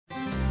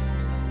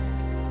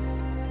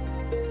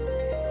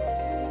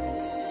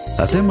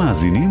אתם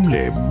מאזינים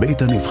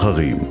לבית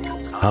הנבחרים,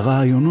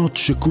 הרעיונות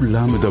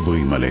שכולם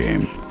מדברים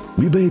עליהם,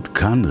 מבית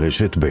כאן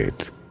רשת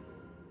בית.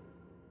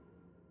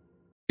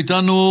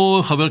 איתנו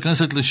חבר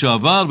כנסת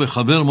לשעבר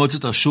וחבר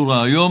מועצת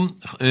השורא היום,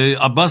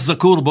 עבאס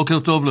זקור, בוקר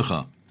טוב לך.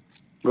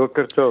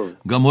 בוקר טוב.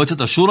 גם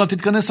מועצת השורא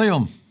תתכנס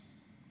היום?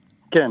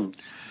 כן.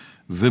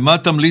 ומה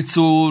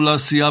תמליצו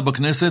לסיעה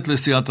בכנסת,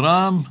 לסיעת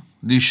רע"מ?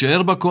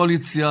 להישאר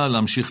בקואליציה,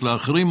 להמשיך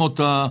להחרים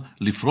אותה,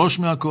 לפרוש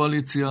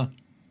מהקואליציה?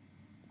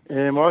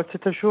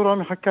 מועצת השורא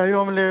מחכה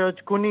היום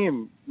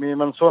לעדכונים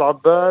ממנסור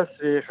עבאס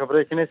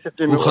וחברי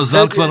כנסת. הוא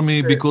חזר כבר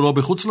מביקורו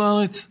בחוץ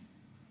לארץ?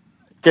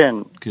 כן.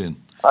 כן.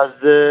 אז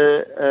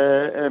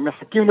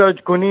מחכים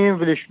לעדכונים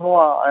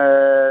ולשמוע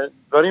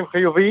דברים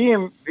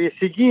חיוביים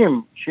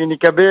והישגים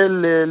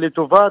שנקבל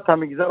לטובת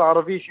המגזר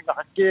הערבי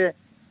שמחכה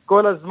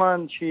כל הזמן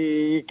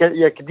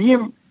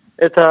שיקדים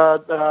את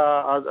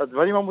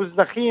הדברים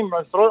המוזנחים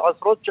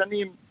עשרות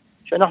שנים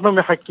שאנחנו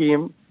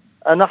מחכים.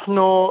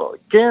 אנחנו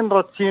כן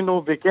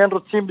רצינו וכן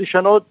רוצים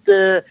לשנות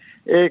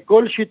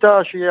כל שיטה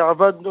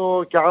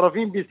שעבדנו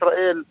כערבים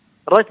בישראל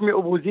רק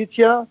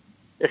מאופוזיציה.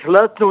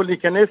 החלטנו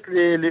להיכנס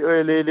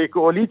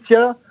לקואליציה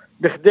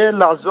בכדי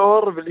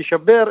לעזור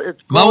ולשבר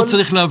את כל... מה הוא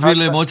צריך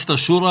להביא למועצת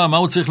השורא? מה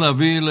הוא צריך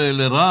להביא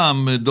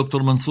לרע"מ,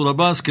 דוקטור מנסור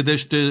עבאס, כדי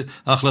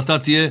שההחלטה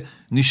תהיה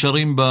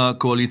נשארים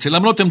בקואליציה,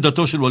 למרות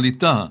עמדתו של ווליד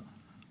טאהא?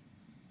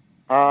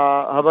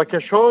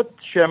 הבקשות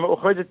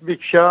שהמאוחדת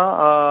ביקשה,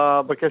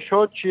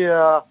 הבקשות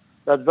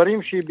הדברים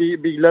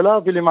שבגללה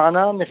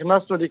ולמענה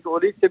נכנסנו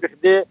לקואליציה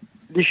בכדי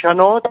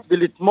לשנות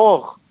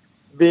ולתמוך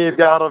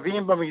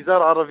בערבים, במגזר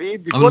הערבי.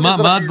 אבל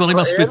מה הדברים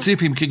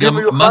הספציפיים? כי גם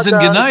מאזן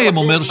גנאים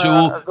אומר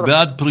שהוא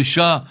בעד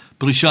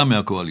פרישה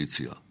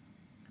מהקואליציה.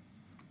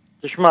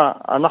 תשמע,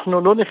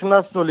 אנחנו לא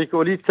נכנסנו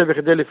לקואליציה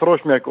בכדי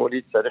לפרוש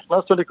מהקואליציה,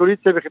 נכנסנו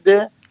לקואליציה בכדי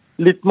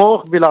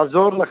לתמוך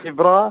ולעזור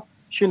לחברה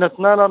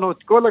שנתנה לנו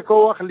את כל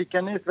הכוח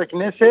להיכנס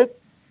לכנסת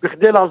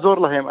בכדי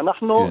לעזור להם.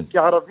 אנחנו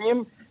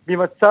כערבים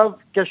במצב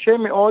קשה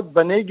מאוד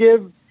בנגב,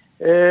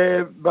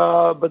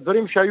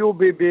 בדברים שהיו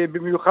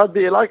במיוחד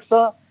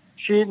באל-אקצא,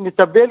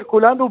 שנטפל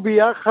כולנו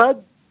ביחד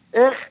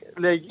איך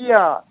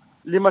להגיע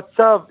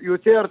למצב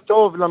יותר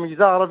טוב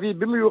למגזר הערבי,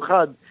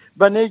 במיוחד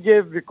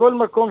בנגב וכל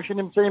מקום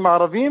שנמצאים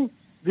הערבים,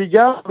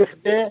 וגם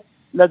בכדי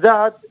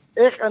לדעת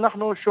איך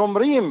אנחנו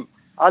שומרים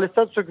על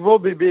סטטוס קוו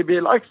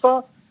באל-אקצא,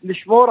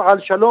 לשמור על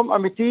שלום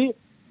אמיתי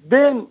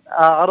בין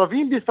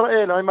הערבים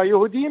בישראל, עם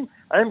היהודים,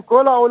 עם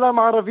כל העולם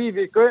הערבי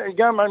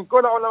וגם עם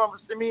כל העולם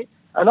המוסלמי.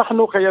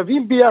 אנחנו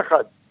חייבים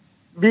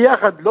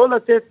ביחד לא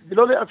לתת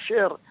ולא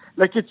לאפשר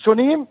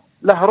לקיצונים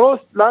להרוס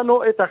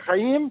לנו את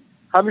החיים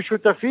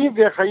המשותפים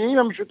והחיים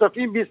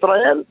המשותפים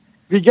בישראל,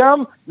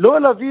 וגם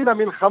לא להביא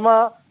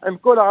למלחמה עם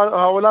כל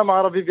העולם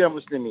הערבי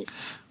והמוסלמי.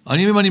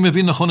 אם אני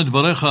מבין נכון את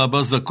דבריך,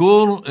 עבאס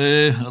זקור,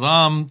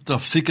 רע"מ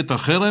תפסיק את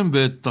החרם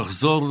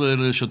ותחזור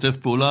לשתף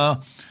פעולה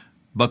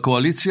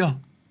בקואליציה?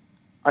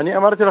 אני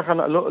אמרתי לך,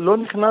 לא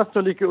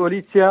נכנסנו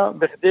לקואליציה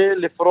בכדי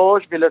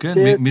לפרוש ולצאת.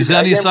 כן, מזה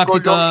אני הסקתי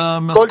את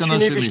המסקנה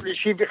שלי. כל שני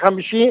ושלישי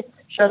וחמישי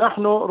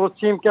שאנחנו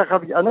רוצים ככה,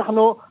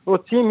 אנחנו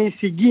רוצים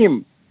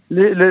הישגים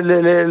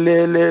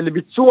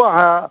לביצוע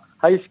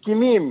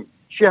ההסכמים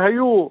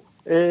שהיו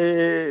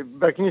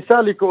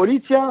בכניסה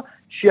לקואליציה,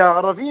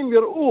 שהערבים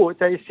יראו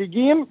את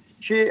ההישגים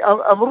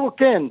שאמרו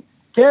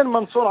כן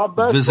מנסור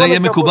עבאס. וזה יהיה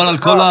מקובל על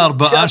כל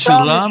הארבעה של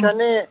רע"מ?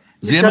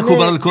 זה יהיה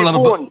מקובל על כל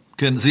ארבעה.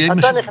 כן, זה יהיה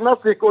אתה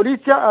נכנס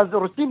לקואליציה, אז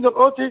רוצים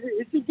לראות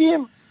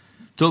הישגים.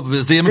 טוב,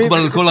 וזה יהיה מקובל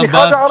על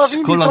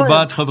כל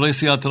ארבעת חברי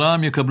סיעת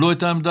רע"מ יקבלו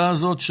את העמדה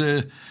הזאת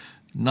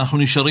שאנחנו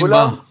נשארים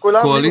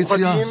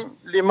בקואליציה,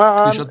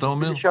 כפי שאתה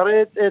אומר? כולם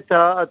לשרת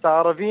את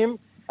הערבים.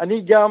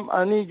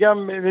 אני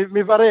גם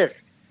מברך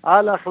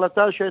על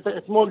ההחלטה שהייתה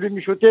אתמול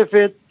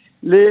במשותפת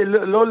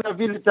לא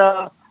להביא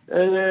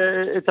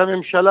את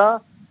הממשלה,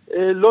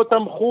 לא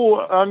תמכו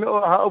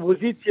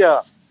האופוזיציה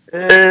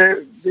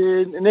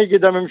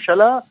נגד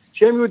הממשלה,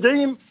 שהם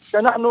יודעים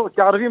שאנחנו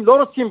כערבים לא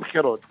רוצים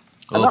בחירות.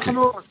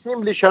 אנחנו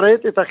רוצים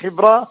לשרת את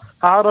החברה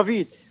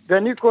הערבית,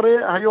 ואני קורא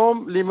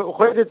היום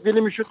למאוחדת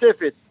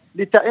ולמשותפת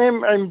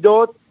לתאם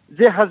עמדות.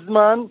 זה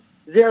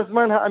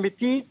הזמן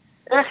האמיתי,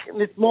 איך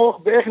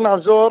נתמוך ואיך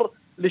נעזור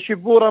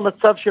לשיפור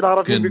המצב של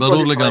הערבים. כן,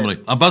 ברור לגמרי.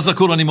 עבאס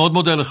זקור, אני מאוד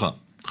מודה לך,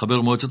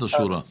 חבר מועצת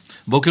השורא.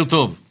 בוקר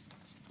טוב.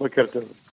 בוקר טוב.